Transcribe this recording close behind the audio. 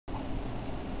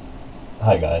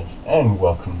Hi guys, and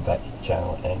welcome back to the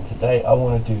channel. And today I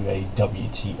want to do a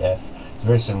WTF. It's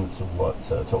very similar to what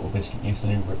Total Biscuit used to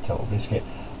do, Rip Total Biscuit.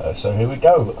 So here we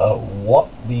go. What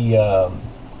the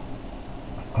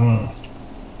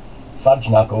fudge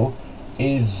knuckle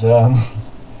is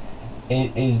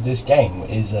is this game?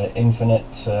 Is Infinite?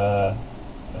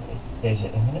 Is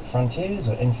it Infinite Frontiers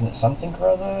or Infinite something or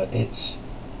other? It's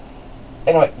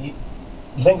anyway.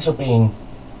 Links are being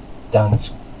down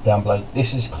below.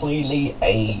 This is clearly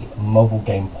a mobile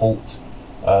game port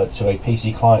to a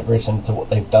PC client, very similar to what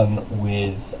they've done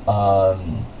with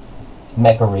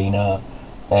Mech Arena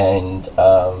and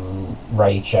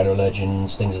Raid Shadow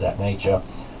Legends, things of that nature.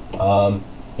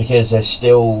 Because there's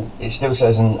still, it still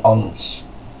says on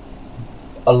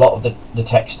a lot of the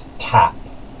text tap.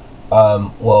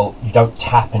 Well, you don't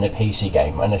tap in a PC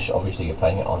game unless obviously you're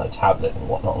playing it on a tablet and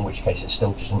whatnot, in which case it's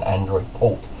still just an Android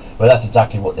port. But that's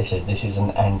exactly what this is. This is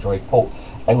an Android port.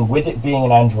 And with it being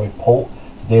an Android port,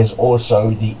 there's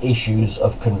also the issues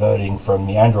of converting from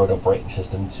the Android operating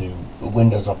system to the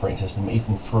Windows operating system,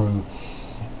 even through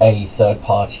a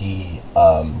third-party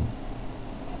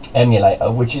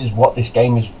emulator, which is what this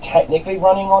game is technically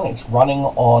running on. It's running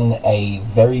on a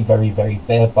very, very, very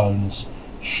bare-bones,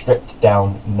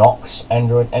 stripped-down Nox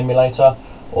Android emulator,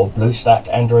 or BlueStack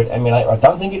Android emulator. I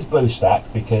don't think it's BlueStack,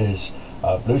 because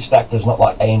BlueStack does not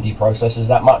like AMD processors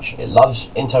that much. It loves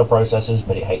Intel processors,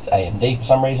 but it hates AMD for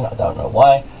some reason. I don't know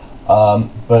why.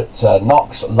 But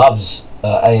Nox loves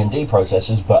AMD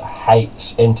processors, but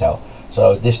hates Intel.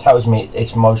 So this tells me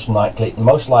it's most likely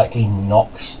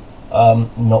Nox,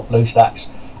 not BlueStacks.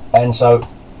 And so,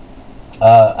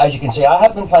 as you can see, I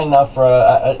have been playing now for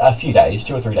a few days,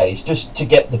 2 or 3 days, just to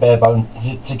get the bare bone,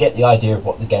 to get the idea of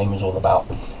what the game is all about.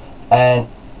 And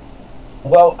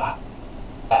well,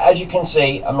 as you can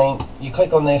see, I mean, you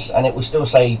click on this and it will still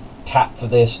say tap for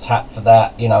this, tap for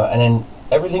that, you know, and then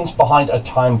everything's behind a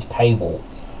timed paywall.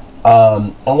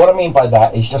 And what I mean by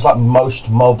that is, just like most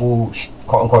mobile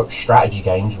quote-unquote strategy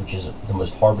games, which is the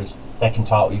most horrible second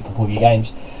title you can call your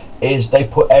games, is they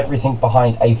put everything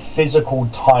behind a physical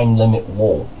time limit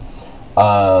wall.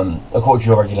 Of course,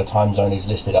 your regular time zone is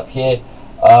listed up here,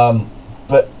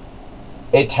 but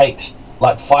it takes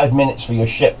like 5 minutes for your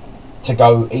ship to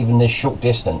go even this short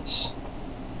distance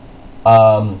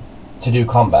to do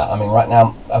combat. I mean, right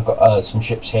now I've got some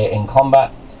ships here in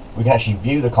combat. We can actually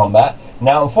view the combat.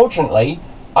 Now, unfortunately,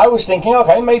 I was thinking,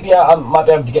 okay, maybe I might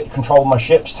be able to get control of my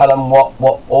ships, tell them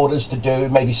what orders to do,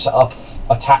 maybe set up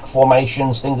attack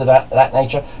formations, things of that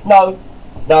nature. No,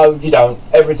 you don't.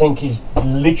 Everything is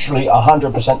literally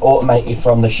 100% automated,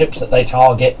 from the ships that they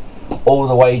target all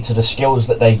the way to the skills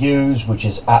that they use, which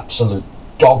is absolute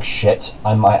dog shit,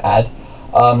 I might add.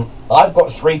 I've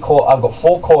got 4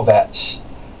 corvettes,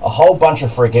 a whole bunch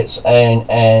of frigates,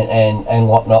 and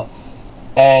whatnot.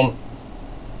 And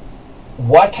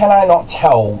why can I not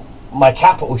tell my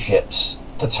capital ships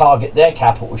to target their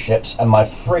capital ships, and my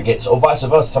frigates, or vice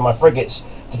versa, to my frigates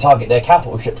to target their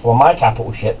capital ships, while my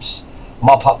capital ships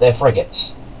mop up their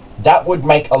frigates? That would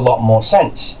make a lot more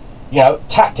sense, you know,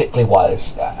 tactically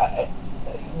wise.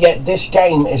 Yet this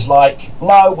game is like,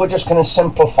 no, we're just going to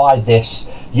simplify this.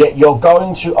 Yet you're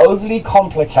going to overly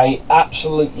complicate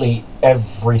absolutely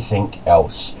everything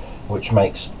else, which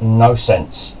makes no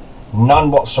sense, none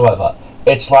whatsoever.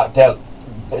 It's like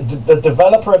the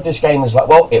developer of this game is like,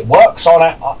 well, it works on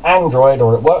Android,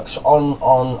 or it works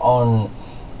on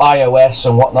iOS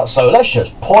and whatnot, so let's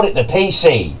just port it to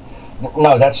PC.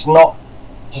 No, that's not,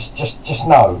 just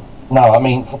no. I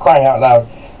mean, for crying out loud,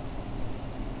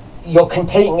 you're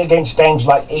competing against games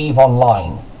like EVE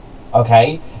Online,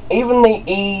 okay? Even the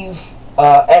EVE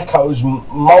Echoes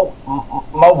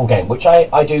mobile game, which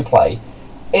I do play,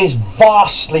 is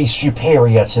vastly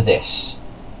superior to this.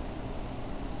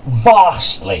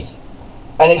 Vastly.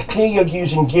 And it's clear you're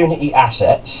using Unity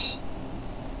assets,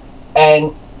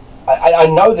 and I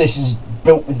know this is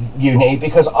built with Unity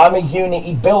because I'm a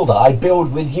Unity builder. I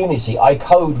build with Unity, I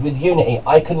code with Unity.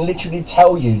 I can literally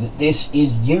tell you that this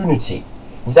is Unity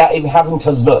without even having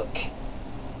to look.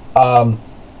 And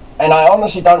I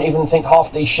honestly don't even think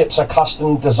half these ships are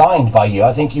custom designed by you.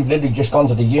 I think you've literally just gone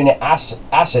to the Unity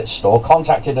asset store,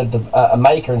 contacted a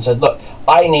maker and said, look,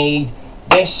 I need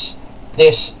this,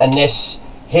 this, and this.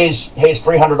 Here's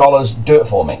 $300, do it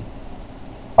for me.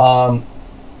 I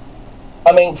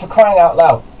mean, for crying out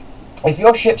loud, if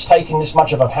your ship's taking this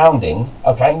much of a pounding,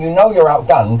 okay, and you know you're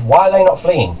outgunned, why are they not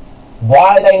fleeing?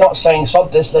 Why are they not saying,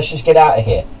 sod this, let's just get out of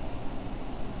here?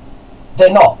 They're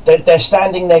not. They're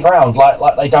standing their ground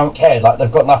like they don't care, like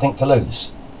they've got nothing to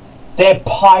lose. They're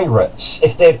pirates.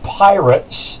 If they're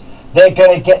pirates, they're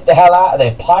going to get the hell out of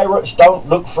there. Pirates don't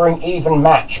look for an even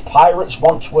match. Pirates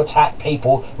want to attack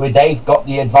people where they've got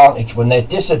the advantage. When they're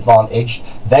disadvantaged,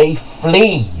 they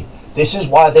flee. This is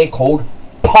why they're called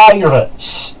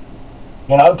pirates.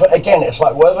 You know, but again, it's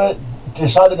like whoever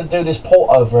decided to do this port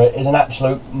over it is an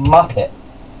absolute muppet.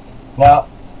 Now,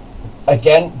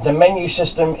 again, the menu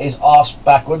system is arse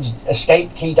backwards.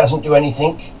 Escape key doesn't do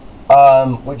anything.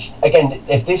 Which, again,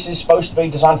 if this is supposed to be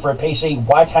designed for a PC,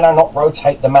 why can I not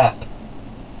rotate the map?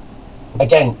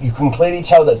 Again, you can clearly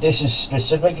tell that this is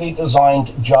specifically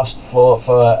designed just for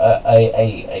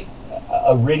a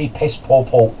really piss poor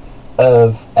port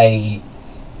of a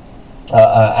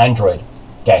Android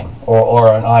game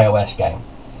or an iOS game.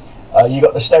 You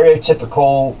got the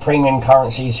stereotypical premium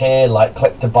currencies here, like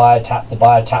click to buy, tap to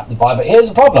buy, tap to buy. But here's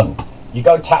the problem: you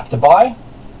go tap to buy.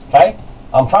 Okay,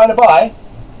 I'm trying to buy.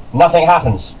 Nothing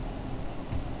happens.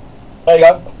 There you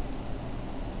go.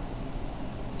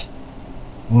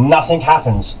 Nothing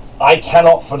happens. I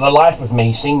cannot for the life of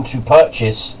me seem to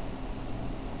purchase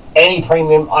any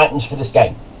premium items for this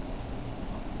game.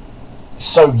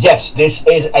 So yes, this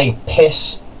is a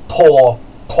piss poor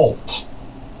port.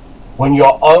 When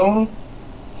your own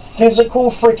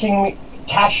physical freaking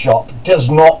cash shop does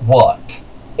not work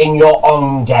in your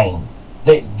own game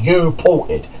that you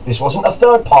ported. This wasn't a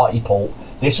third party port.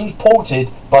 This was ported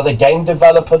by the game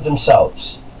developer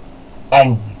themselves,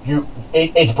 and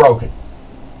it's broken.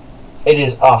 It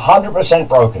is 100%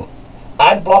 broken.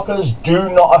 Ad blockers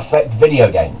do not affect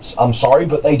video games. I'm sorry,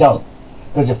 but they don't.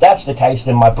 Because if that's the case,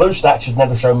 then my BlueStacks should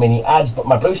never show me any ads, but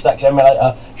my BlueStacks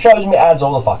emulator shows me ads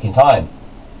all the fucking time.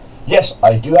 Yes,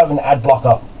 I do have an ad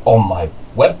blocker on my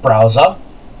web browser.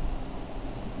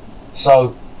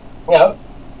 So, you know,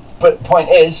 but the point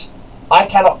is, I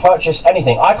cannot purchase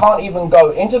anything. I can't even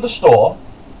go into the store.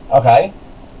 Okay,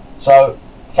 so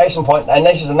case in point, and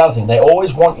this is another thing, they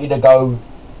always want you to go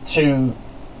to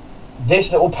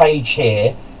this little page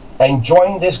here and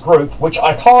join this group, which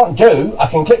I can't do. I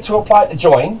can click to apply to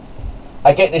join.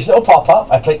 I get this little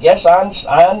pop-up. I click yes, I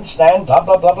understand, blah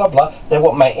blah blah blah blah. They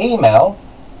want my email.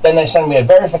 Then they send me a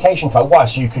verification code. Why?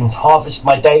 So you can harvest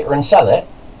my data and sell it?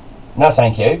 No,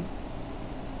 thank you.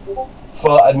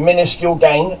 For a minuscule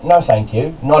gain, no thank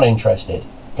you, not interested.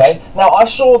 Okay, now I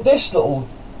saw this little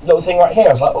thing right here.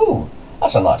 I was like, ooh,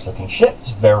 that's a nice looking ship.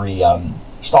 It's very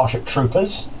Starship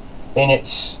Troopers in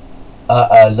its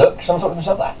look. So I'm thought to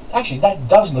myself, actually that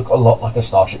does look a lot like a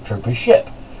Starship Troopers ship.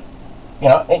 You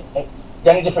know, the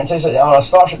only difference is that on a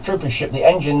Starship Troopers ship, the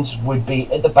engines would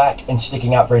be at the back and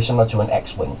sticking out very similar to an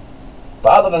X-Wing.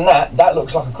 But other than that, that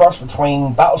looks like a cross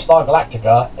between Battlestar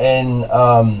Galactica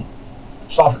and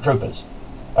Starship Troopers.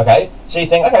 Okay, so you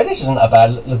think, okay, this isn't a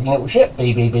bad looking little ship.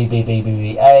 B,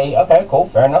 A. Okay, cool,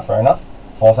 fair enough.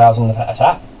 4,000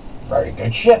 attack. Very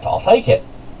good ship, I'll take it.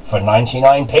 For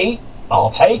 99p,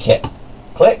 I'll take it.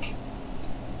 Click.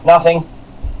 Nothing.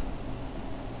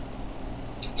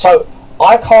 So,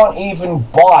 I can't even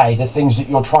buy the things that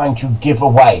you're trying to give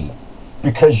away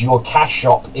because your cash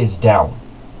shop is down.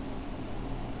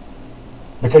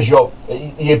 Because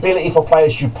the ability for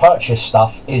players to purchase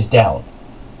stuff is down.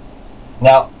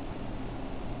 Now,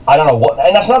 I don't know what,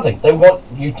 and that's another thing. They want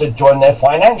you to join their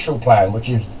financial plan, which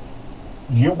is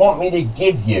you want me to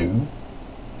give you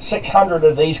 600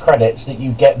 of these credits that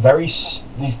you get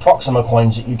these Proxima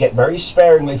coins that you get very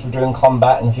sparingly for doing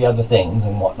combat and a few other things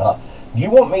and whatnot. You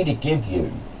want me to give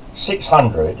you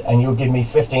 600 and you'll give me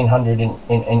 1,500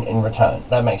 in return.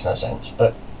 That makes no sense,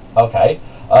 but okay.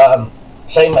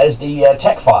 Same as the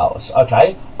tech files.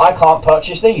 Okay, I can't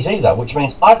purchase these either, which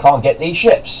means I can't get these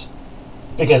ships.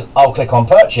 Because I'll click on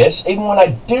purchase, even when I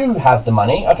do have the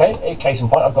money. Okay, case in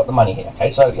point, I've got the money here. Okay,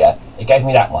 so yeah, it gave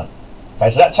me that one. Okay,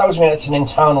 so that tells me it's an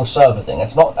internal server thing.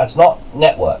 That's not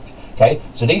networked. Okay,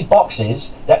 so these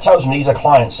boxes, that tells me these are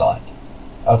client side.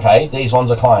 Okay, these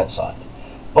ones are client side.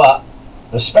 But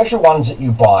the special ones that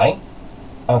you buy,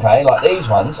 okay, like these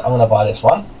ones, I'm going to buy this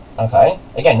one. Okay,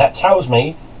 again, that tells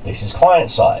me this is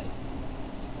client side.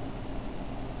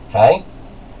 Okay,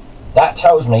 that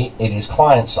tells me it is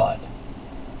client side.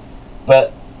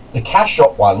 But the cash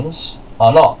shop ones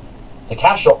are not. The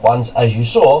cash shop ones, as you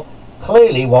saw,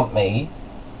 clearly want me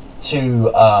to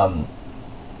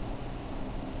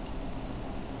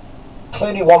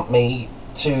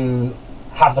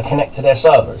have to connect to their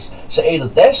servers. So either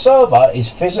their server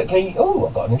is physically, oh,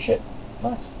 I've got a new ship.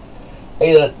 Nice.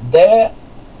 Either they're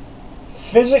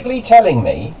physically telling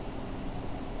me,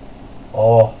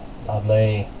 oh,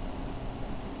 lovely,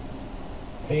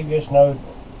 previous node,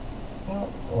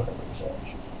 whatever.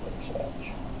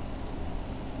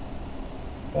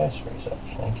 Best research,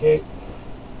 thank you.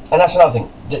 And that's another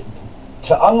thing.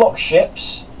 To unlock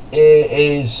ships,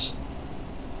 is,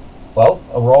 well,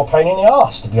 a raw pain in the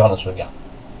arse, to be honest with you.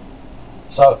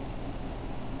 So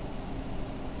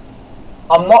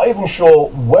I'm not even sure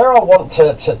where I want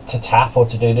to tap or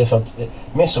to do this. Or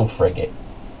missile frigate.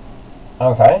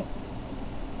 Okay.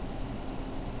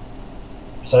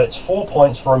 So it's 4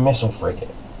 points for a missile frigate.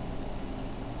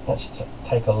 Let's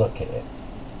take a look at it.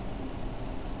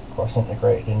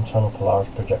 Cross-integrated internal Polaris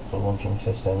projectile launching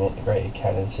system, integrated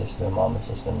cannon system, armor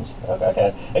systems.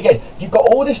 Okay. Again, you've got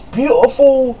all this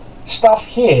beautiful stuff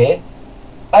here,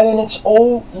 and then it's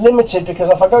all limited because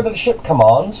if I go to the ship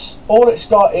commands, all it's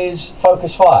got is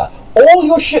focus fire. All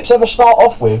your ships ever start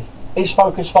off with is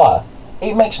focus fire.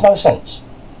 It makes no sense.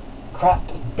 Crap.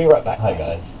 Be right back. Hi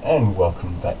guys, and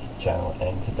welcome back to the channel.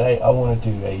 And today I want to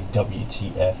do a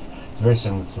WTF. It's very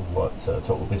similar to what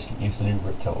Total Biscuit used to do,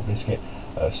 Rip Total Biscuit.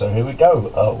 So here we go.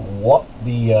 What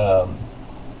the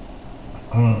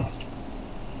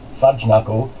fudge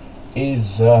knuckle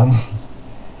is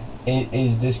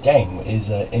this game? Is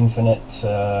Infinite?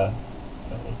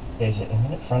 Is it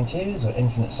Infinite Frontiers or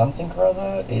Infinite something or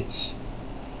other? It's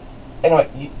anyway.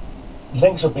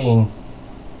 Links are being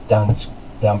down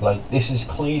below. This is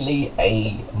clearly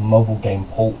a mobile game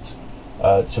port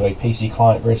to a PC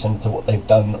client, very similar to what they've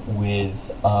done with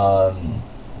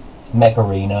Mech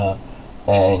Arena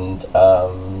and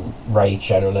Raid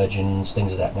Shadow Legends,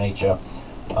 things of that nature.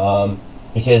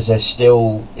 Because it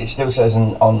still says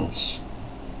on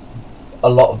a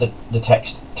lot of the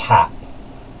text tap.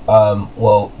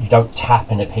 Well, you don't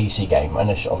tap in a PC game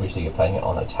unless obviously you're playing it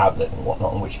on a tablet and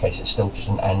whatnot, in which case it's still just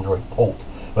an Android port.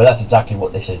 But that's exactly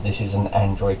what this is. This is an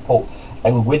Android port,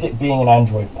 and with it being an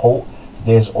Android port,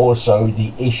 there's also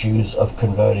the issues of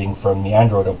converting from the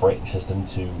Android operating system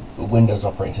to the Windows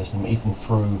operating system, even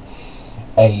through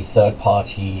a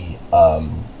third-party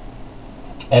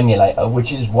emulator,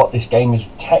 which is what this game is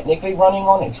technically running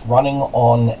on. It's running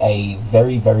on a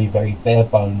very bare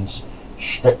bones,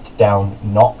 stripped down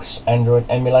Nox Android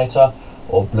emulator,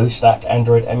 or BlueStack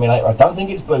Android emulator. I don't think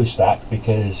it's BlueStack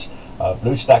because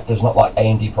BlueStack does not like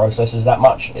AMD processors that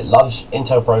much. It loves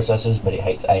Intel processors, but it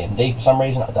hates AMD for some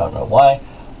reason. I don't know why.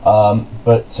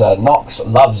 But Nox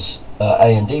loves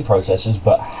AMD processors,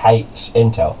 but hates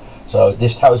Intel. So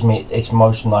this tells me it's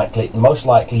most likely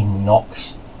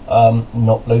Nox,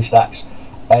 not BlueStacks.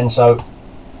 And so,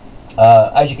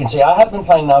 as you can see, I have been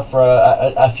playing now for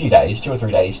a few days, 2 or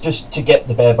 3 days, just to get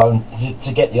the bare bone,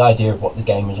 to get the idea of what the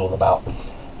game is all about.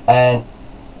 And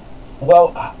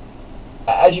well,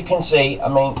 as you can see, I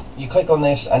mean, you click on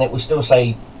this and it will still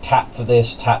say tap for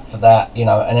this, tap for that, you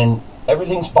know, and then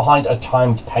everything's behind a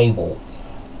timed paywall.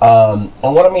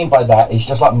 And what I mean by that is,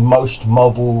 just like most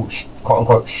mobile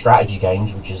quote-unquote strategy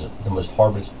games, which is the most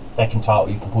horrible second title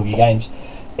you can call your games,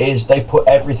 is they put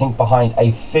everything behind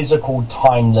a physical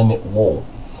time limit wall.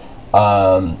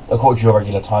 Of course, your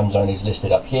regular time zone is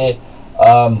listed up here,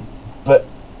 but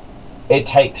it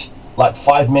takes like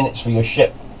 5 minutes for your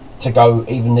ship to go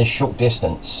even this short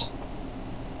distance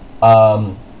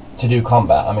to do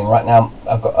combat. I mean, right now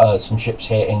I've got some ships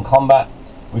here in combat.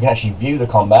 We can actually view the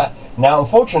combat. Now,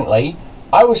 unfortunately,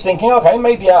 I was thinking, okay,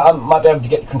 maybe I might be able to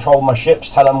get control of my ships,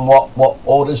 tell them what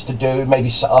orders to do, maybe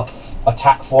set up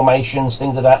attack formations,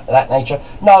 things of that nature.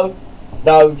 No,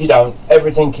 you don't.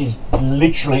 Everything is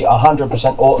literally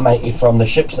 100% automated, from the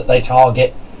ships that they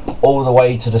target all the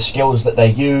way to the skills that they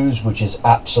use, which is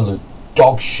absolute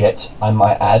dog shit, I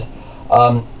might add.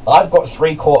 I've got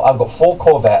 4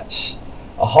 corvettes,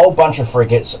 a whole bunch of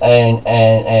frigates,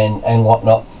 and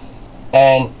whatnot.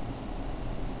 And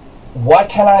why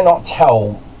can I not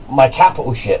tell my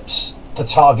capital ships to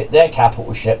target their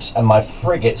capital ships, and my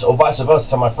frigates, or vice versa,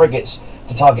 to my frigates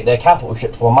to target their capital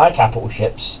ships, while my capital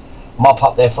ships mop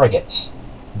up their frigates?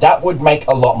 That would make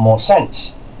a lot more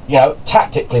sense, you know,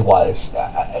 tactically wise.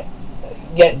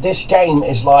 Yet this game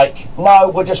is like, no,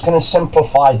 we're just going to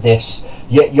simplify this.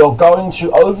 Yet you're going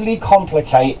to overly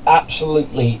complicate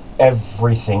absolutely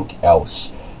everything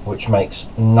else, which makes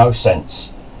no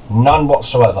sense, none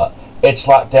whatsoever. It's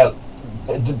like the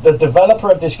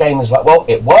developer of this game is like, well,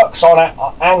 it works on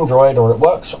Android, or it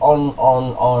works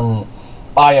on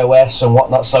iOS and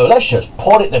whatnot, so let's just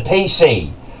port it to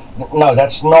PC. No,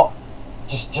 that's not,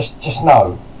 just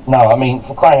no. I mean,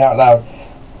 for crying out loud,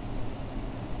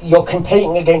 you're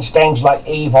competing against games like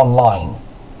EVE Online,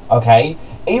 okay?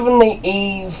 Even the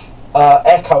EVE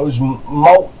Echoes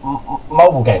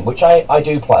mobile game, which I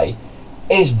do play,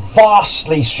 is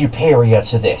vastly superior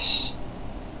to this.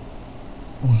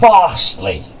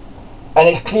 Vastly. And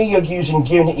it's clear you're using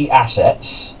Unity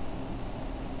assets,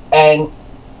 and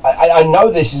I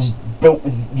know this is built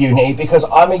with Unity because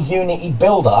I'm a Unity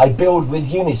builder. I build with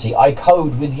Unity. I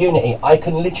code with Unity. I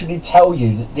can literally tell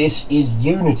you that this is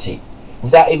Unity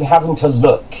without even having to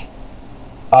look.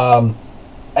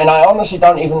 And I honestly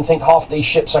don't even think half these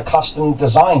ships are custom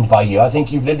designed by you. I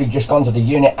think you've literally just gone to the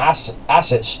unit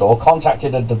asset store,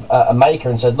 contacted a maker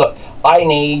and said, look, I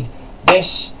need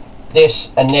this,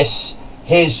 this, and this.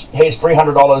 Here's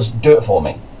 $300. Do it for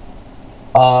me.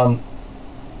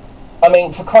 I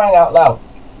mean, for crying out loud,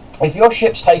 if your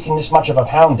ship's taking this much of a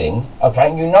pounding, okay,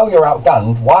 and you know you're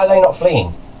outgunned, why are they not fleeing?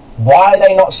 Why are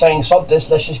they not saying, sod this,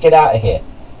 let's just get out of here?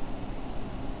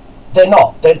 They're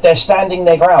not. They're standing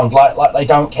their ground like they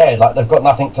don't care, like they've got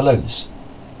nothing to lose.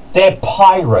 They're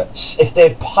pirates. If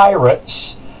they're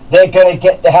pirates, they're going to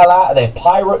get the hell out of there.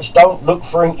 Pirates don't look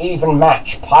for an even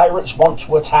match. Pirates want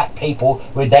to attack people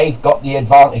where they've got the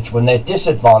advantage. When they're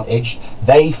disadvantaged,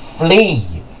 they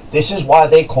flee. This is why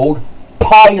they're called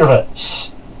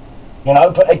pirates. You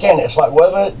know, but again, it's like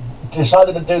whoever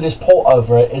decided to do this port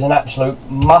over it is an absolute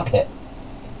muppet.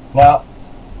 Now,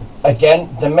 again,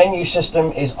 the menu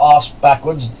system is arse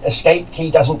backwards. Escape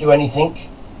key doesn't do anything.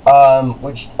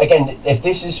 Which, again, if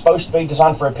this is supposed to be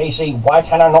designed for a PC, why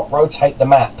can I not rotate the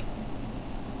map?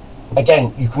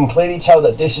 Again, you can clearly tell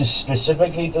that this is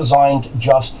specifically designed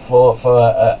just for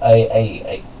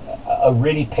a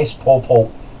really piss poor port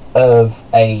of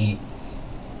a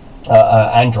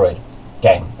Android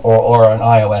game or an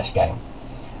iOS game.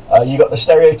 You got the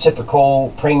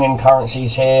stereotypical premium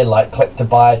currencies here, like click to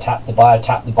buy, tap to buy,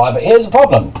 tap to buy. But here's the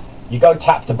problem: you go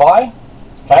tap to buy.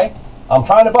 Okay, I'm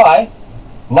trying to buy.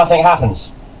 Nothing happens.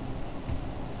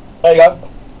 There you go.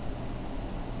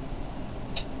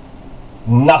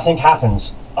 Nothing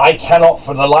happens. I cannot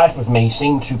for the life of me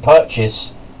seem to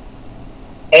purchase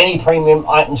any premium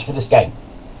items for this game.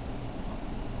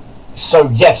 So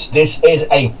yes, this is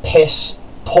a piss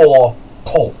poor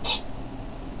port.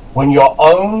 When your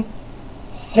own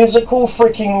physical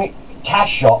freaking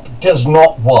cash shop does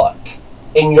not work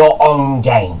in your own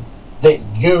game that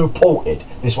you ported.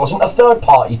 This wasn't a third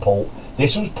party port.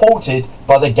 This was ported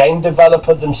by the game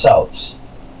developer themselves,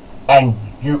 and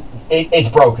it's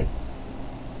broken.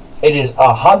 It is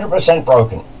 100%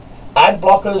 broken. Ad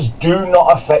blockers do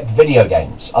not affect video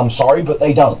games. I'm sorry, but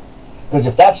they don't. Because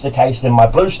if that's the case, then my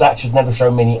BlueStacks should never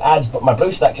show me any ads, but my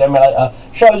BlueStacks emulator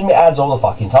shows me ads all the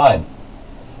fucking time.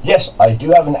 Yes, I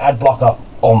do have an ad blocker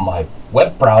on my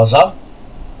web browser.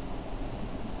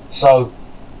 So,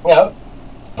 you know,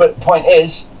 but the point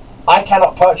is, I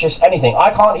cannot purchase anything.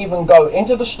 I can't even go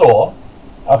into the store,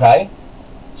 okay?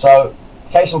 So,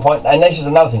 case in point, and this is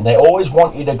another thing, they always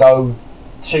want you to go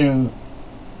to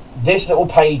this little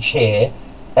page here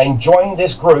and join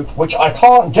this group, which I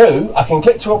can't do. I can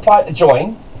click to apply to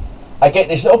join. I get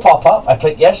this little pop-up. I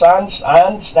click yes, I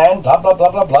understand, blah, blah,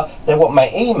 blah, blah, blah. They want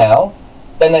my email.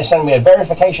 Then they send me a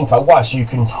verification code. Why? So you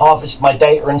can harvest my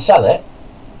data and sell it?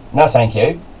 No, thank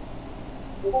you.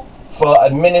 For a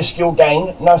minuscule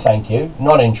gain? No, thank you.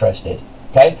 Not interested.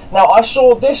 Okay. Now I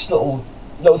saw this little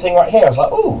thing right here. I was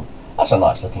like, ooh, that's a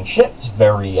nice looking ship. It's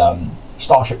very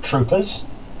Starship Troopers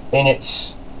in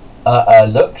its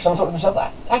look. So I'm thought to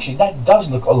myself, actually, that does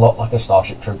look a lot like a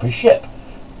Starship Troopers ship.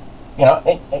 You know,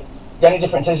 the only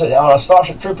difference is that on a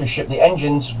Starship Troopers ship, the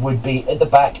engines would be at the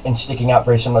back and sticking out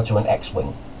very similar to an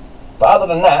X-Wing. But other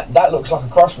than that, that looks like a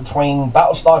cross between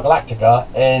Battlestar Galactica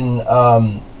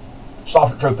and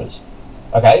Starship Troopers.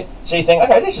 Okay, so you think,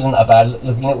 okay, this isn't a bad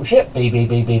looking little ship.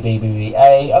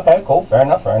 B-B-B-B-B-B-B-A. Okay, cool, fair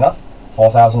enough, fair enough.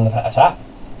 4,000 attack.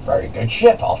 Very good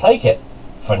ship, I'll take it.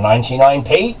 For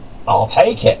 99p, I'll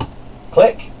take it.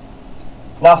 Click.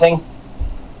 Nothing.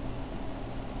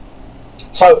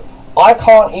 So, I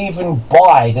can't even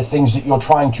buy the things that you're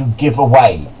trying to give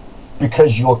away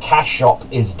because your cash shop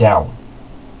is down.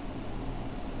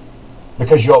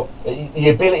 Because the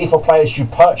ability for players to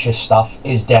purchase stuff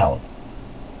is down.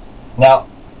 Now,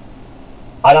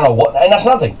 I don't know what, and that's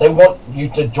another thing. They want you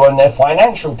to join their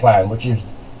financial plan, which is,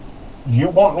 you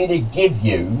want me to give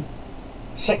you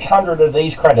 600 of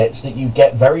these credits that you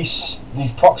get these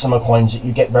Proxima coins that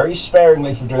you get very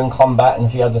sparingly for doing combat and a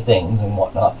few other things and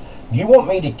whatnot. You want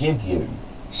me to give you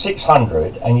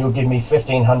 600 and you'll give me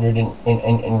 1,500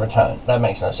 in return. That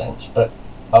makes no sense, but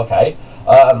okay.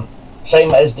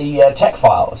 Same as the tech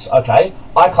files, okay.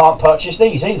 I can't purchase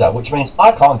these either, which means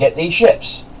I can't get these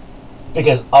ships.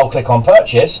 Because I'll click on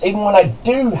purchase, even when I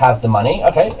do have the money.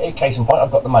 Okay, case in point, I've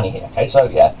got the money here. Okay, so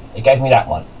yeah, it gave me that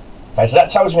one. Okay, so that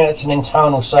tells me it's an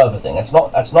internal server thing. That's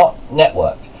not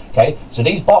networked. Okay, so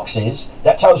these boxes,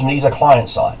 that tells me these are client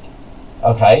side.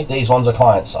 Okay, these ones are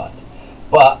client side.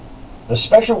 But the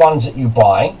special ones that you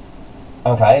buy,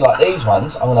 okay, like these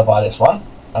ones, I'm going to buy this one.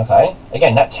 Okay,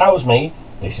 again, that tells me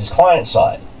this is client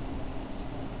side.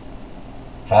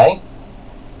 Okay,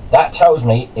 that tells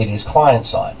me it is client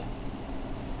side.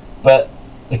 But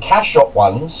the cash shop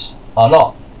ones are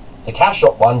not. The cash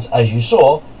shop ones, as you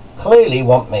saw, clearly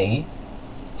want me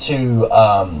to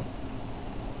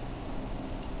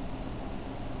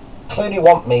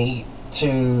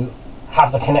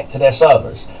have to connect to their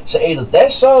servers. So either their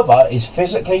server is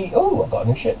physically, oh, I've got a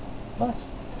new ship. Nice.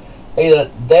 Either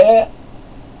they're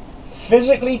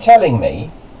physically telling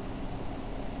me,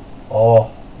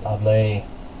 oh, lovely,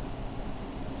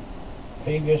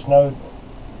 previous node,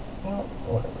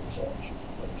 research,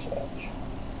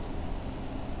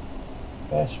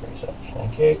 best research,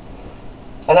 thank you.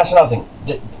 And that's another thing,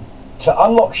 to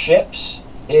unlock ships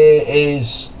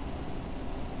is,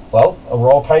 well, a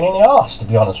raw pain in the arse, to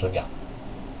be honest with you.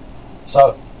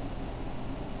 So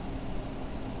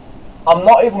I'm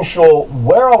not even sure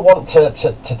where I want to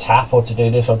tap or to do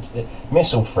this, or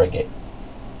missile frigate.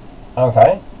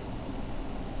 Okay,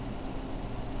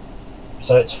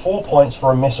 so it's 4 points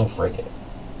for a missile frigate.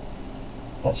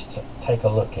 Let's take a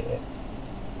look at it.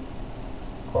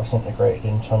 Cross integrated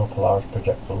internal Polaris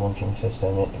projectile launching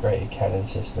system, integrated cannon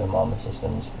system, armor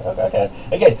systems. Okay.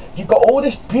 Again, you've got all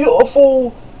this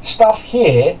beautiful stuff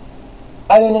here,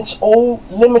 and then it's all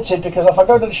limited because if I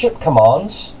go to the ship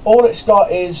commands, all it's got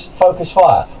is focus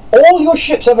fire. All your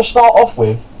ships ever start off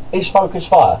with is focus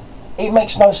fire. It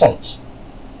makes no sense.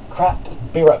 Crap.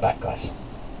 Be right back, guys.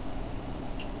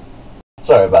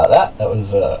 Sorry about that. That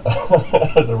was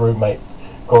a roommate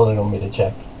calling on me to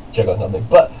check on something.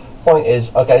 But point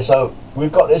is, okay, so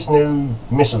we've got this new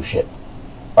missile ship.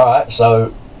 Alright,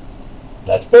 so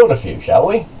let's build a few, shall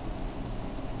we?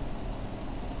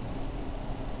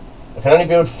 I can only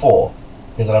build 4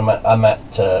 because I'm at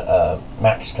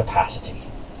max capacity.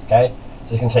 Okay,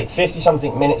 so it's going to take 50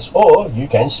 something minutes, or you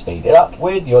can speed it up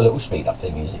with your little speed up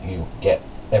thingies that you get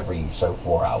every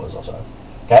 4 hours or so.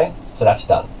 Okay, so that's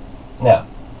done. Now,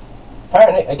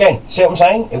 apparently, again, see what I'm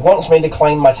saying? It wants me to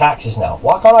claim my taxes now.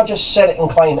 Why can't I just set it and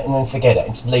claim it and then forget it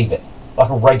and just leave it like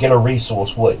a regular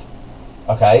resource would?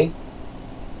 Okay.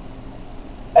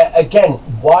 Again,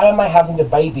 why am I having to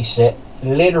babysit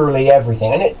literally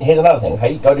everything? And here's another thing.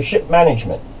 Okay, you go to ship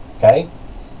management. Okay,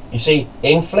 you see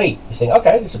in fleet. You think,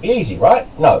 okay, this will be easy, right?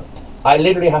 No, I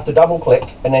literally have to double click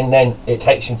and then it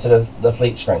takes you to the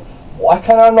fleet screen. Why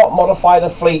can I not modify the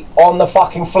fleet on the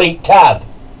fucking fleet tab?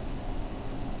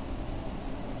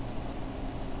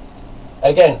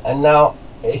 Again, and now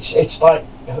it's like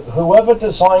whoever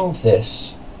designed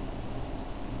this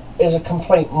is a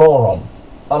complete moron.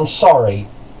 I'm sorry.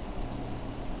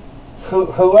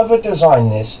 Whoever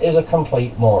designed this is a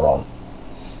complete moron.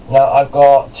 Now I've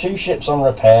got 2 ships on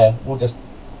repair. We'll just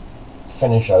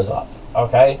finish those up.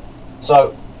 Okay,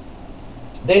 so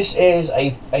this is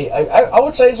I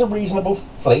would say it's a reasonable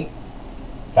fleet.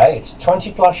 Okay, it's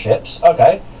 20 plus ships.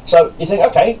 Okay, so you think,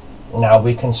 okay, now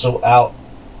we can sort out.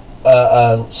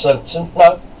 No,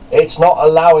 it's not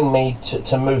allowing me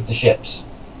to move the ships.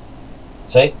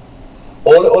 See,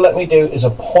 all it will let me do is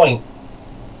appoint.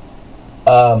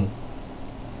 All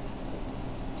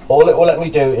it will let me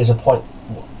do is appoint.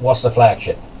 What's the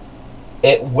flagship?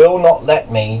 It will not let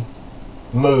me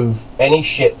move any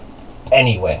ship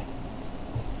anywhere.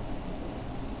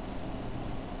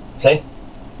 See,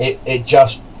 it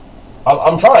just.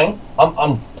 I'm trying.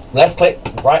 I'm left click,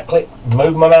 right click,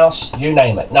 move my mouse, you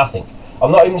name it, nothing.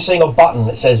 I'm not even seeing a button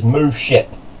that says move ship.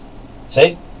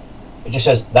 See? It just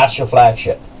says that's your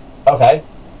flagship. Okay.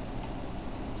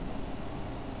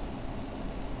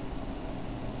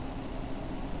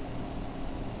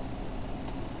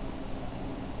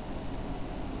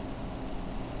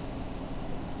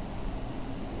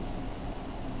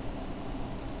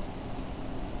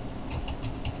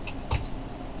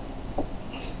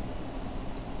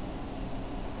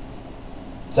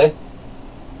 See?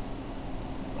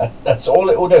 That's all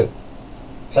it will do.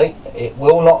 See? It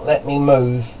will not let me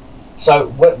move. So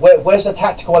where's the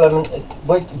tactical element?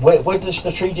 Where's the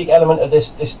strategic element of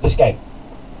this game?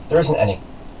 There isn't any.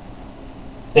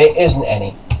 There isn't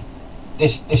any.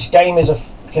 This game is a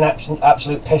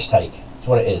absolute piss take. That's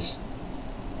what it is.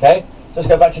 Okay? Let's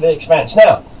go back to the Expanse.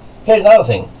 Now, here's another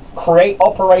thing. Create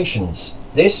operations.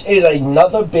 This is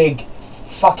another big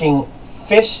fucking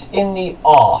fist in the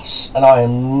arse, and I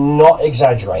am not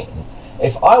exaggerating.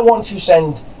 If I want to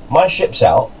send my ships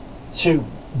out to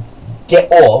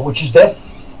get ore, which is their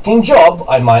fucking job,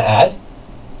 I might add,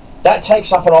 that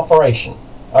takes up an operation.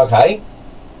 Okay?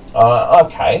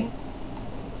 Okay.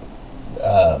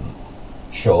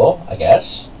 Sure, I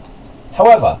guess.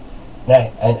 However,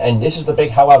 now, and this is the big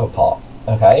however part,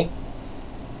 okay?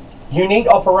 You need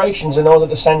operations in order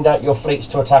to send out your fleets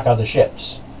to attack other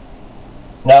ships.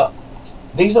 Now,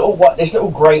 this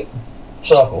little grey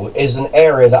circle is an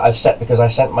area that I've set because I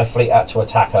sent my fleet out to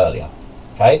attack earlier.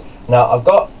 Okay, now I've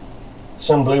got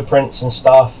some blueprints and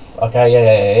stuff. Okay,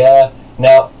 yeah.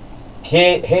 Now,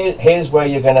 here's where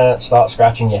you're gonna start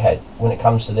scratching your head when it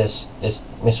comes to this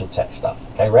missile tech stuff.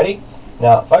 Okay, ready?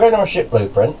 Now, if I go to my ship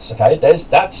blueprints, okay,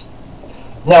 that's.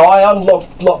 Now I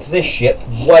unlocked this ship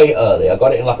way early. I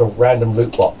got it in like a random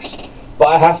loot box, but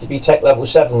I have to be tech level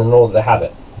 7 in order to have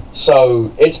it.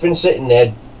 So it's been sitting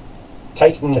there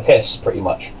taking the piss pretty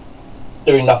much,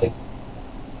 doing nothing.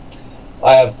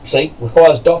 I have, see,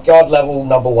 requires dockyard level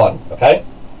number 1. Okay,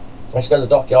 let's go to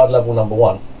dockyard level number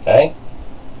 1. Okay,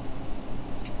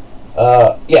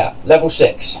 yeah, level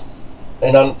 6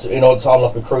 in order to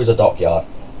unlock a cruiser dockyard.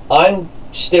 I'm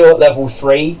still at level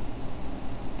 3,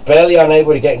 barely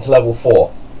unable to get into level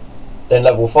 4, then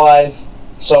level 5.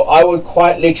 So I would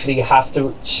quite literally have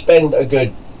to spend a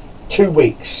good 2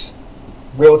 weeks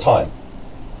real time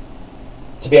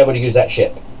to be able to use that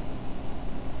ship.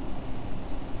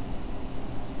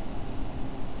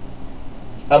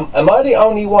 Am I the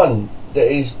only one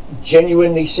that is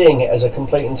genuinely seeing it as a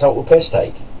complete and total piss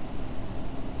take?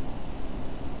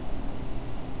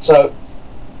 So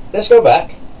let's go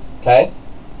back. Okay,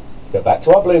 go back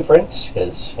to our blueprints,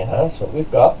 because you know that's what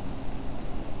we've got.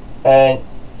 And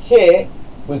here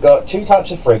we've got 2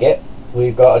 types of frigate.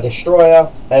 We've got a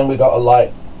destroyer and we've got a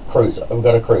light cruiser. We've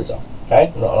got a cruiser.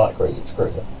 Okay, not a light cruiser, it's a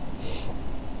cruiser.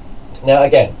 Now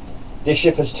again, this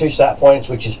ship has 2 stat points,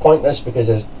 which is pointless because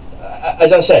there's,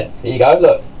 as I said, here you go.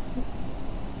 Look,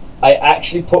 I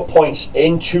actually put points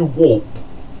into warp,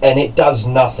 and it does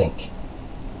nothing.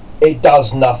 It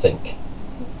does nothing.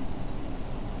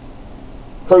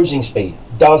 Cruising speed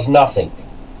does nothing.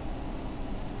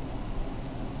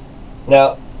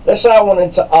 Now, let's say I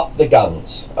wanted to up the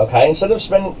guns. Okay, instead of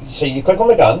spending, so you click on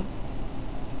the gun.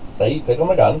 There, you click on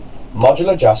the gun.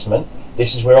 Module adjustment.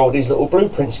 This is where all these little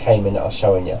blueprints came in that I was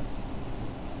showing you.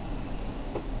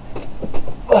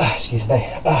 Excuse me.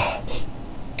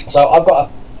 So I've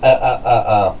got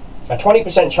a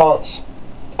 20% chance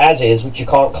as is, which you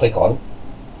can't click on.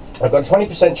 I've got a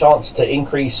 20% chance to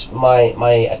increase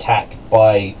my attack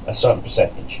by a certain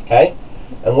percentage, okay?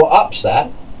 And what ups that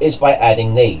is by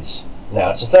adding these. Now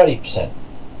it's a 30%.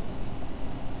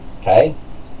 Okay?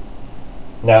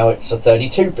 Now it's a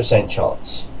 32%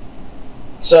 chance.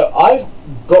 So I've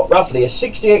got roughly a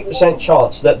 68%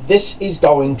 chance that this is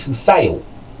going to fail.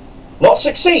 Not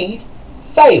succeed,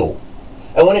 fail.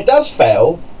 And when it does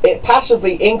fail, it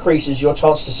passively increases your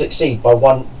chance to succeed by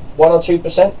 1 or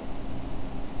 2%.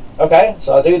 Okay,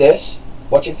 so I'll do this.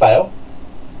 Watch it fail.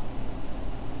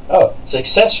 Oh,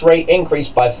 success rate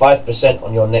increased by 5%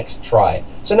 on your next try.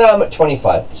 So now I'm at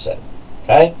 25%.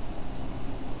 Okay?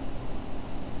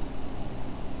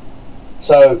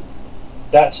 So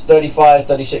that's 35,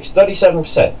 36,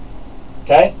 37%.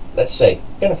 Okay? Let's see.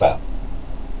 Gonna fail.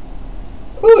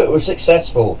 Ooh, it was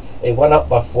successful. It went up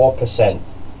by 4%.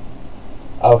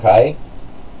 Okay.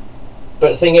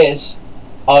 But the thing is,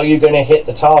 are you going to hit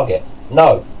the target?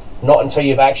 No. Not until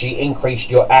you've actually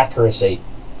increased your accuracy.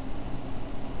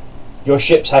 Your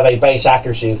ships have a base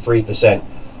accuracy of 3%.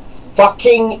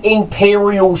 Fucking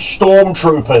Imperial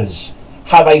Stormtroopers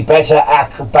have a better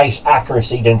base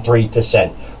accuracy than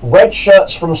 3%. Red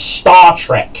shirts from Star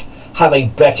Trek have a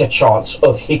better chance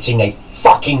of hitting a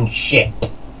fucking ship.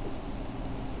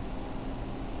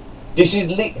 This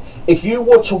is if you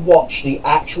were to watch the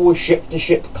actual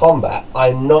ship-to-ship combat,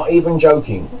 I'm not even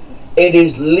joking. It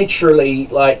is literally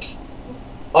like,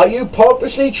 are you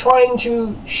purposely trying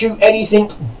to shoot anything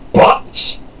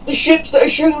but the ships that are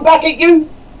shooting back at you?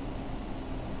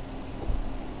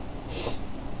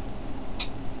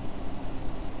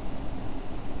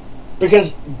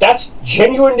 Because that's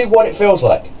genuinely what it feels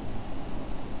like.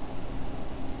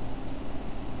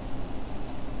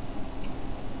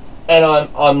 And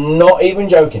I'm not even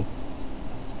joking.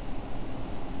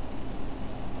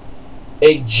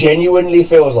 It genuinely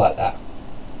feels like that.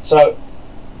 So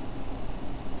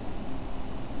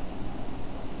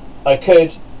I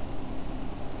could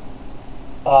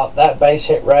up that base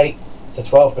hit rate to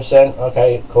 12%.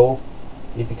 Okay, cool.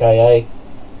 UPKA.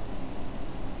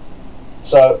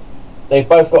 So they've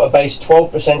both got a base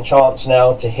 12% chance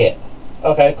now to hit.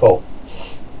 Okay, cool.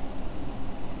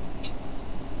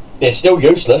 They're still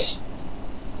useless.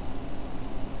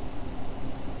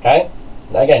 Okay.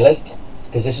 Now again, let's,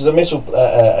 because this is a missile.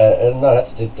 No,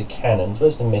 that's the cannons.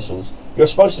 Where's the missiles? You're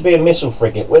supposed to be a missile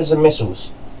frigate. Where's the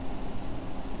missiles?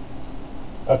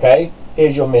 Okay.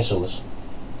 Here's your missiles.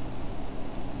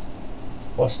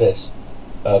 What's this?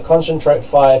 Concentrate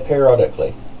fire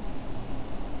periodically.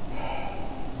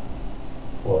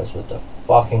 What is with the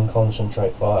fucking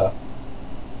concentrate fire?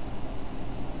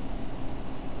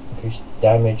 Increase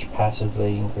damage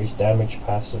passively,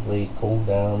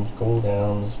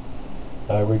 cooldowns.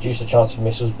 Reduce the chance of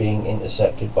missiles being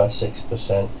intercepted by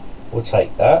 6%. We'll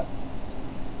take that.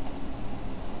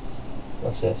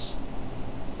 What's this?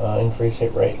 Increase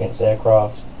hit rate against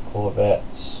aircraft,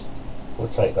 corvettes. We'll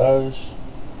take those.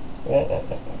 Yeah.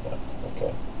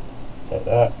 Okay. Take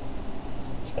that.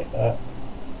 Take that.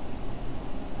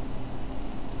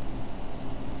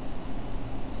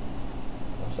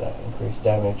 What's that? Increase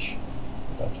damage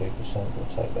by 2%. We'll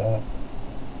take that.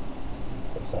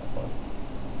 What's that one?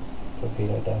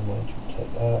 Torpedo damage. We'll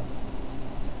take that.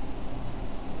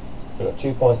 We've got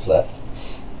 2 points left.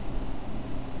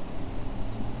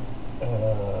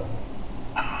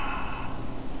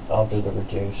 I'll do the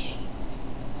reduce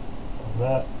on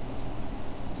that.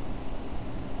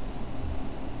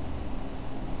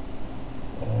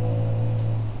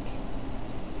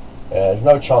 And there's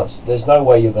no chance, there's no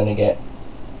way you're going to get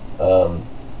and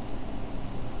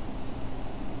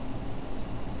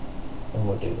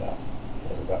we'll do that.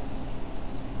 There we go.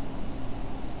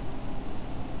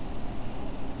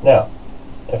 Now,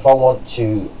 if I want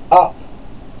to up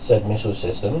said missile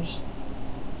systems,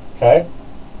 okay,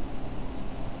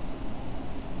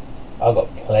 I've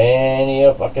got plenty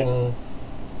of fucking,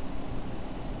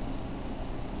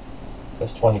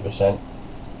 that's 20%,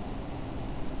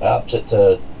 that ups it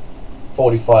to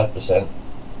 45%,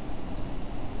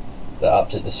 that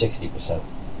ups it to 60%.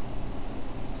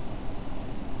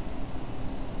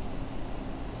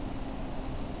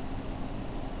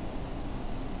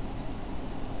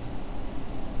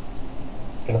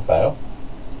 It's gonna fail.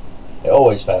 It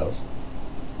always fails.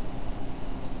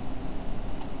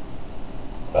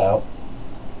 Fail.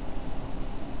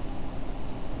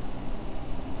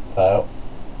 Fail.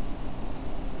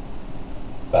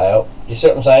 Fail. You see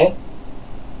what I'm saying?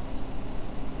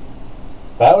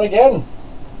 Fail again.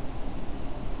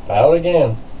 Fail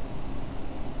again.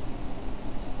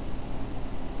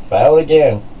 Fail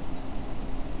again.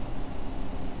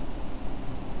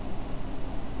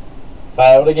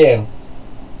 Failed again.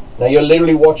 Now you're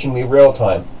literally watching me real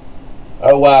time.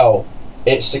 Oh wow,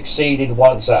 it succeeded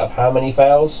once out of how many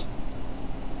fails?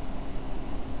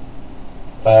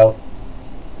 Failed.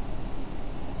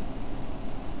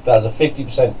 That was a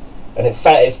 50%, and it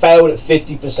failed at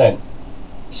 50%.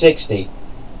 60.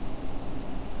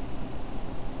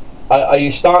 Are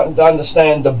you starting to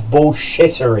understand the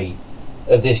bullshittery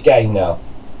of this game now?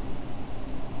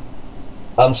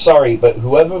 I'm sorry, but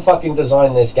whoever fucking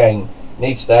designed this game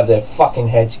needs to have their fucking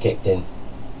heads kicked in.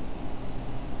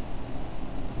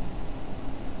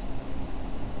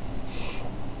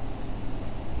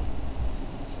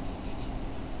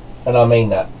 And I mean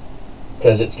that,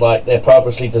 because it's like they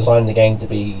purposely designed the game to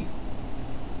be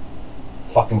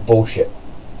fucking bullshit.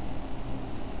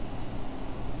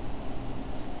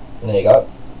 And there you go.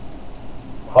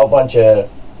 Whole bunch of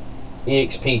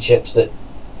EXP chips that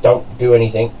don't do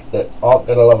anything, that aren't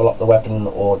going to level up the weapon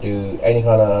or do any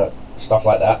kind of stuff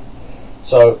like that.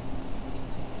 So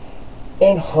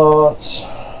enhance,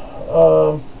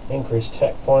 increase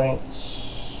tech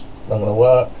points, not going to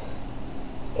work.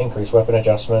 Increase weapon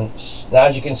adjustments. Now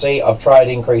as you can see, I've tried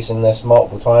increasing this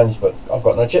multiple times, but I've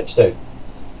got no chips to.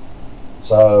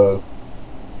 So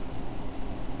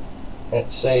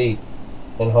let's see,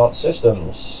 enhance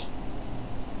systems.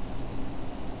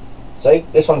 See,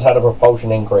 this one's had a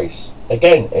propulsion increase.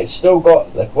 Again, it's still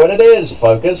got, look what it is,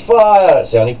 focus fire.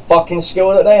 It's the only fucking skill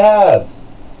that they have.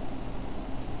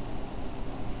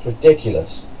 It's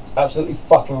ridiculous. Absolutely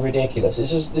fucking ridiculous.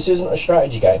 This isn't a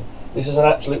strategy game. This is an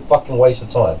absolute fucking waste of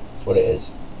time. That's what it is.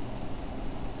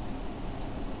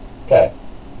 Okay.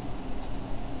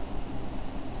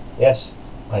 Yes,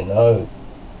 I know.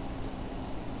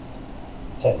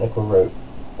 Technical route.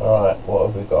 Alright, what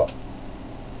have we got?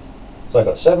 So I've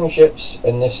got 7 ships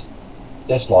in this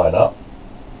lineup.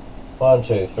 1,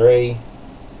 2, 3,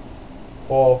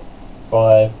 4,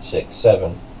 5, 6,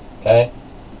 7. Okay.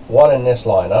 1 in this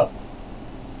lineup,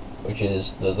 which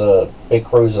is the big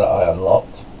cruiser that I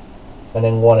unlocked. And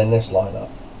then 1 in this lineup,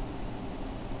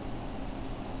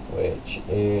 which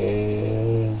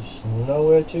is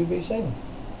nowhere to be seen.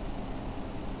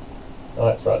 Oh,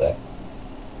 it's right there.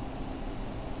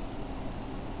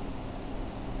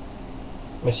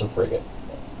 Missile frigate.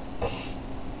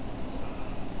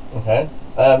 Okay.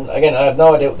 Again, I have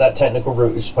no idea what that technical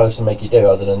route is supposed to make you do,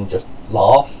 other than just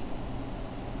laugh.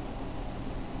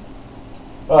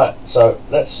 Right, so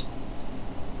let's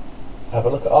have a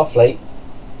look at our fleet.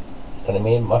 It's telling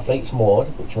me my fleet's moored,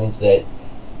 which means that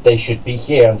they should be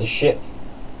here under ship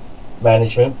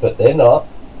management, but they're not.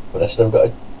 But I still got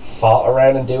to fart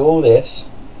around and do all this.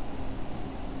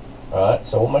 Alright,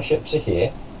 so all my ships are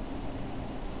here.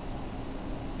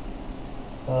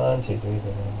 1, 2, 3,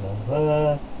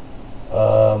 4,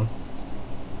 5.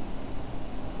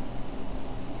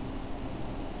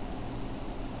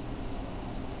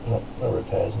 No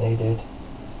repairs needed.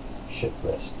 Ship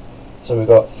list. So we've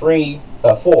got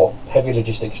 4 heavy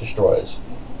logistics destroyers,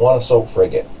 1 assault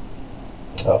frigate,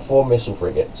 4 missile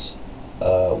frigates,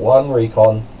 1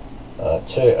 recon,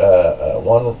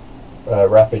 1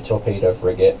 rapid torpedo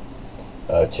frigate,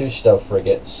 2 stealth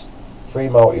frigates, 3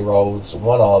 multi-rolls,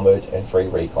 1 armoured, and 3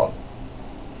 recon.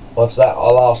 Once that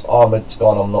our last armoured's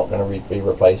gone, I'm not going to be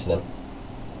replacing them.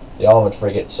 The armoured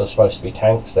frigates are supposed to be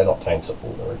tanks. They're not tanks at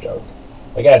all. They're a joke.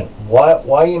 Again, why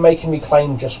are you making me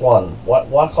claim just one?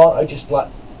 Why can't I just like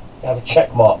have a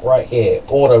check mark right here,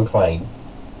 auto claim,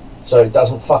 so it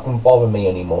doesn't fucking bother me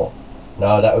anymore?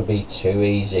 No, that would be too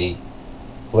easy,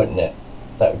 wouldn't it?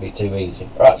 That would be too easy.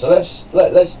 All right, so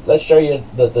let's show you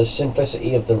the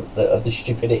simplicity of the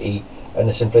stupidity and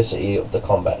the simplicity of the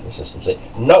combat in the system. See,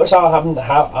 notice how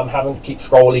I'm having to keep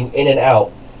scrolling in and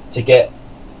out to get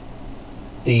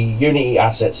the Unity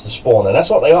assets to spawn, and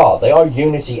that's what they are. They are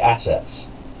Unity assets.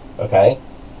 Okay,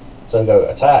 so go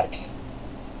attack,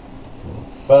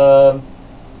 confirm,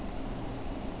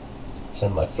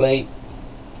 send my fleet,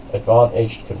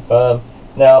 advantaged, confirm.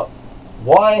 Now,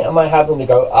 why am I having to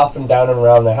go up and down and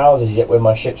around the houses, yet when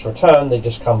my ships return they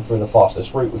just come through the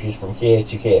fastest route, which is from here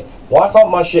to here? Why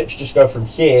can't my ships just go from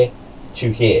here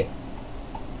to here?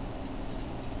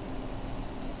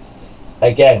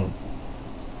 Again,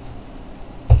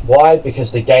 why?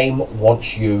 Because the game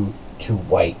wants you to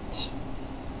wait.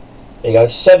 There you go,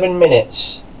 7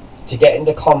 minutes to get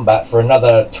into combat for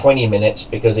another 20 minutes,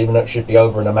 because even though it should be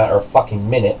over in a matter of fucking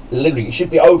minute, literally it should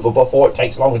be over before it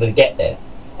takes longer to get there.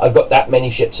 I've got that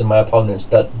many ships and my opponents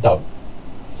that don't.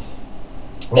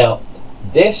 Now,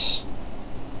 this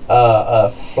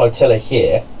flotilla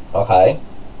here, okay,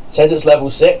 says it's level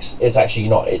 6, it's actually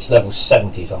not, it's level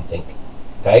 70 something.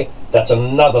 Okay, that's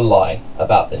another lie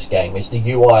about this game, is the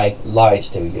UI lies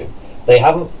to you. They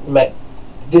haven't met,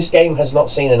 this game has not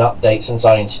seen an update since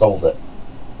I installed it.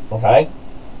 Okay,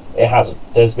 it hasn't.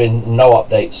 There's been no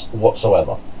updates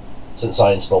whatsoever since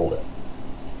I installed it.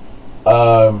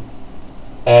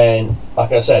 And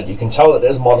like I said, you can tell that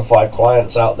there's modified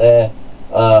clients out there.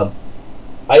 I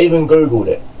even googled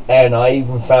it, and I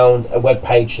even found a web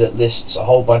page that lists a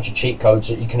whole bunch of cheat codes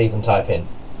that you can even type in.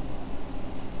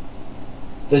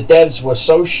 The devs were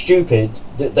so stupid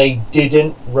that they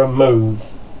didn't remove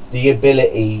the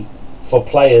ability for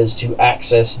players to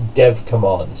access dev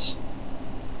commands.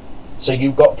 So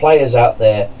you've got players out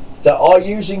there that are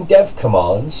using dev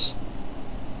commands,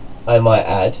 I might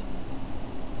add,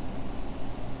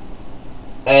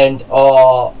 and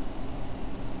are,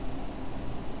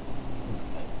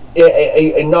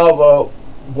 in other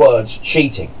words,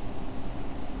 cheating,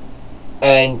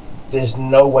 and there's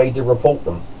no way to report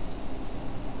them.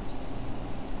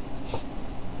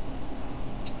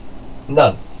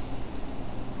 None.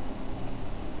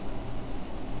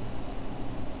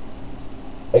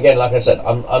 Again, like I said,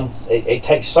 it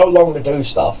takes so long to do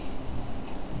stuff.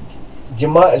 You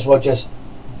might as well just,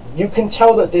 you can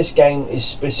tell that this game is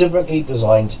specifically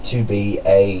designed to be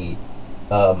a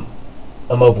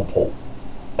mobile port,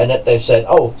 and that they've said,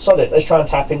 oh, sod it, let's try and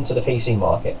tap into the PC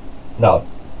market. No.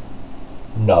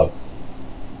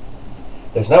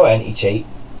 There's no anti-cheat.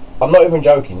 I'm not even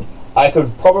joking. I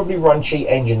could probably run Cheat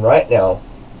Engine right now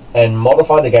and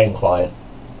modify the game client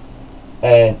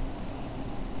and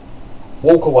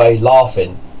walk away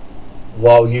laughing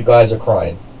while you guys are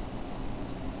crying.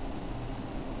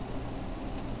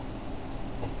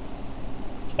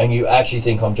 And you actually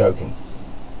think I'm joking.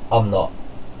 I'm not.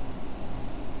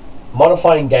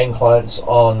 Modifying game clients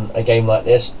on a game like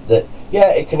this, that,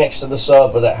 yeah, it connects to the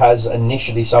server that has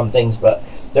initially some things, but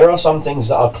there are some things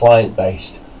that are client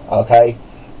based, okay?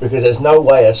 Because there's no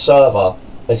way a server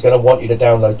is going to want you to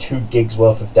download 2 gigs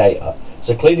worth of data.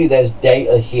 So clearly there's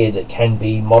data here that can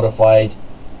be modified,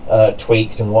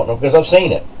 tweaked and whatnot, because I've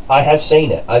seen it. I have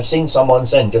seen it. I've seen someone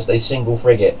send just a single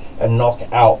frigate and knock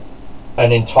out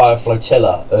an entire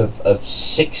flotilla of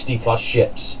 60 plus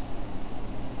ships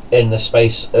in the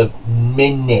space of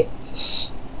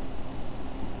minutes.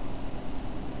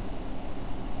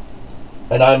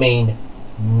 And I mean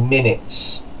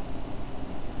minutes.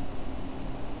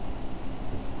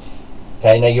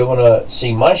 Okay, now you're going to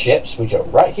see my ships, which are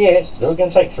right here. It's still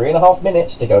going to take 3.5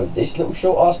 minutes to go this little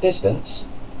short ass distance,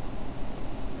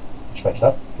 which makes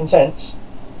no sense.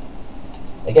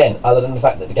 Again, other than the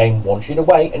fact that the game wants you to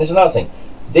wait. And it's another thing.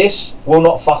 This will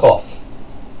not fuck off.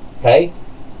 Okay?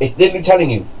 It's literally telling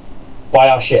you, buy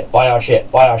our shit, buy our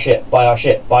shit, buy our shit, buy our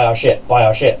shit, buy our shit, buy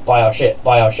our shit, buy our shit,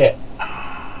 buy our shit.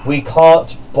 We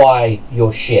can't buy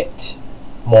your shit,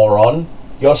 moron.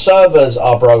 Your servers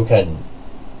are broken.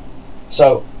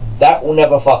 So that will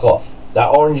never fuck off. That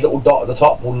orange little dot at the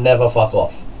top will never fuck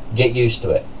off. Get used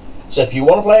to it. So if you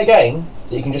want to play a game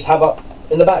that you can just have up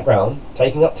in the background,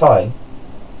 taking up time,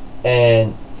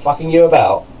 and fucking you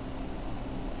about,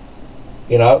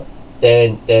 you know,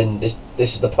 then this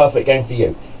is the perfect game for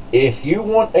you. If you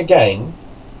want a game,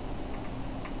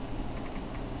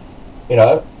 you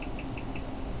know,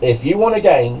 if you want a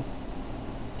game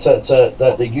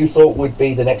that you thought would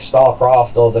be the next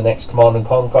StarCraft or the next Command and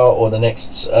Conquer or the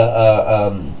next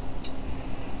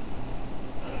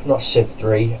not Civ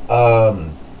 3,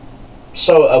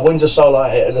 Winds of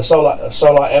Solar, the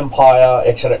Solar Empire,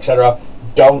 etc.,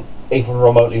 don't even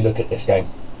remotely look at this game.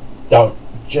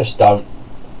 Just don't.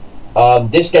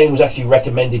 This game was actually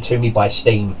recommended to me by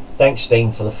Steam. Thanks,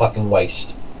 Steam, for the fucking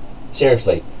waste.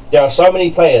 Seriously, there are so many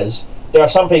players. There are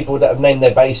some people that have named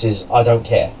their bases. I don't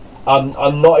care.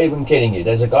 I'm not even kidding you.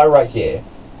 There's a guy right here.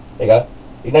 There you go.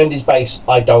 He named his base.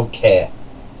 I don't care.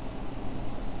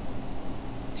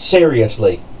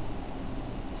 Seriously.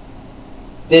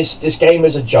 This game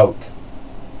is a joke,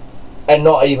 and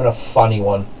not even a funny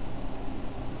one.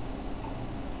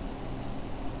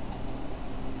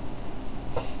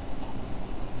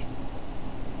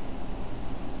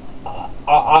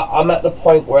 I'm at the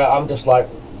point where I'm just like,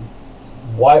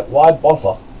 why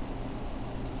bother?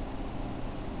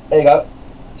 There you go.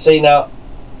 See now.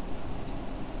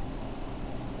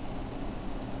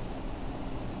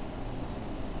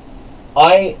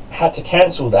 I had to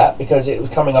cancel that because it was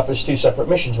coming up as 2 separate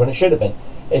missions when it should have been.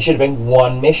 It should have been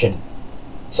 1 mission.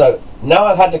 So now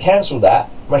I've had to cancel that.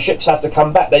 My ships have to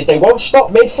come back. They won't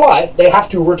stop mid-flight. They have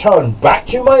to return back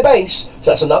to my base. So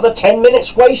that's another 10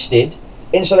 minutes wasted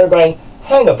instead of going,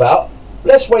 hang about,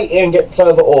 let's wait here and get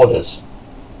further orders.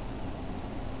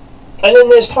 And then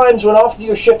there's times when after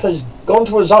your ship has gone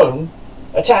to a zone,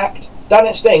 attacked, done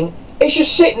its thing, it's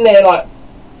just sitting there like,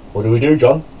 what do we do,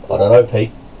 John? I don't know,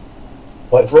 Pete.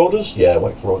 Wait for orders? Yeah,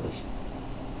 wait for orders.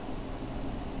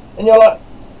 And you're like,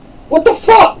 what the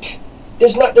fuck?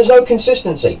 There's no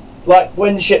consistency. Like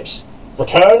when the ships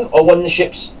return or when the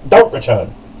ships don't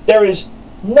return. There is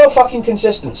no fucking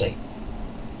consistency.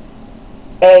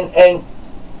 And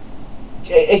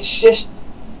it's just,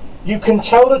 you can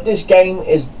tell that this game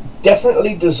is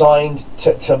definitely designed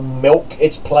to milk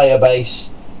its player base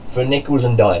for nickels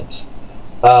and dimes.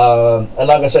 And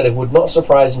like I said, it would not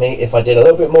surprise me if I did a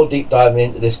little bit more deep diving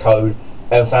into this code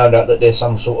and found out that there's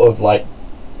some sort of like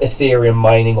Ethereum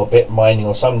mining or bit mining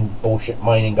or some bullshit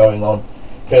mining going on.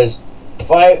 Because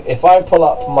if I pull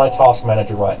up my task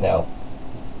manager right now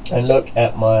and look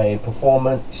at my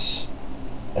performance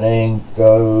and then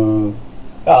go,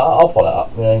 I'll pull it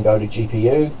up and then go to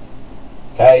GPU.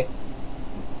 Okay,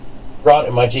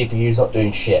 granted my GPU is not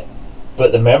doing shit,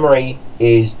 but the memory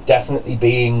is definitely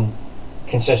being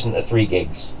consistent at 3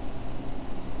 gigs.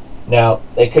 Now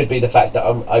it could be the fact that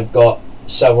I've got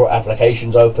several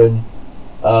applications open,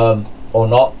 or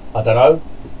not, I don't know,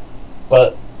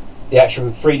 but the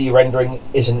actual 3D rendering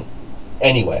isn't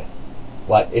anywhere.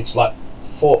 Like it's like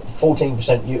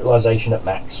 14% utilization at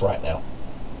max right now.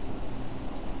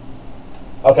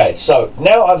 Okay, so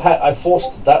now I've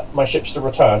forced my ships to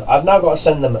return. I've now got to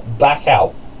send them back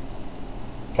out.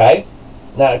 Okay,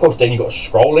 now of course then you've got to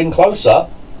scroll in closer.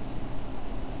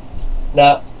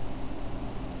 Now,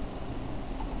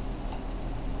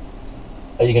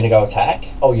 are you going to go attack?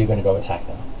 Oh, you're going to go attack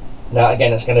now. Now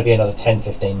again, it's going to be another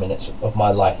 10-15 minutes of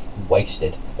my life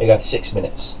wasted. There you go, 6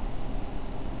 minutes.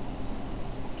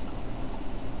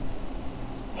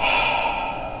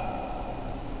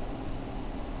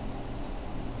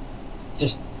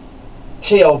 Just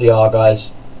TLDR,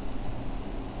 guys.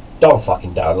 Don't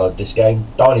fucking download this game.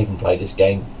 Don't even play this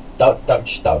game. Don't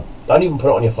even put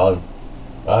it on your phone.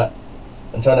 Alright?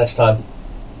 Until next time,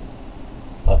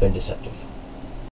 I've been Deceptive.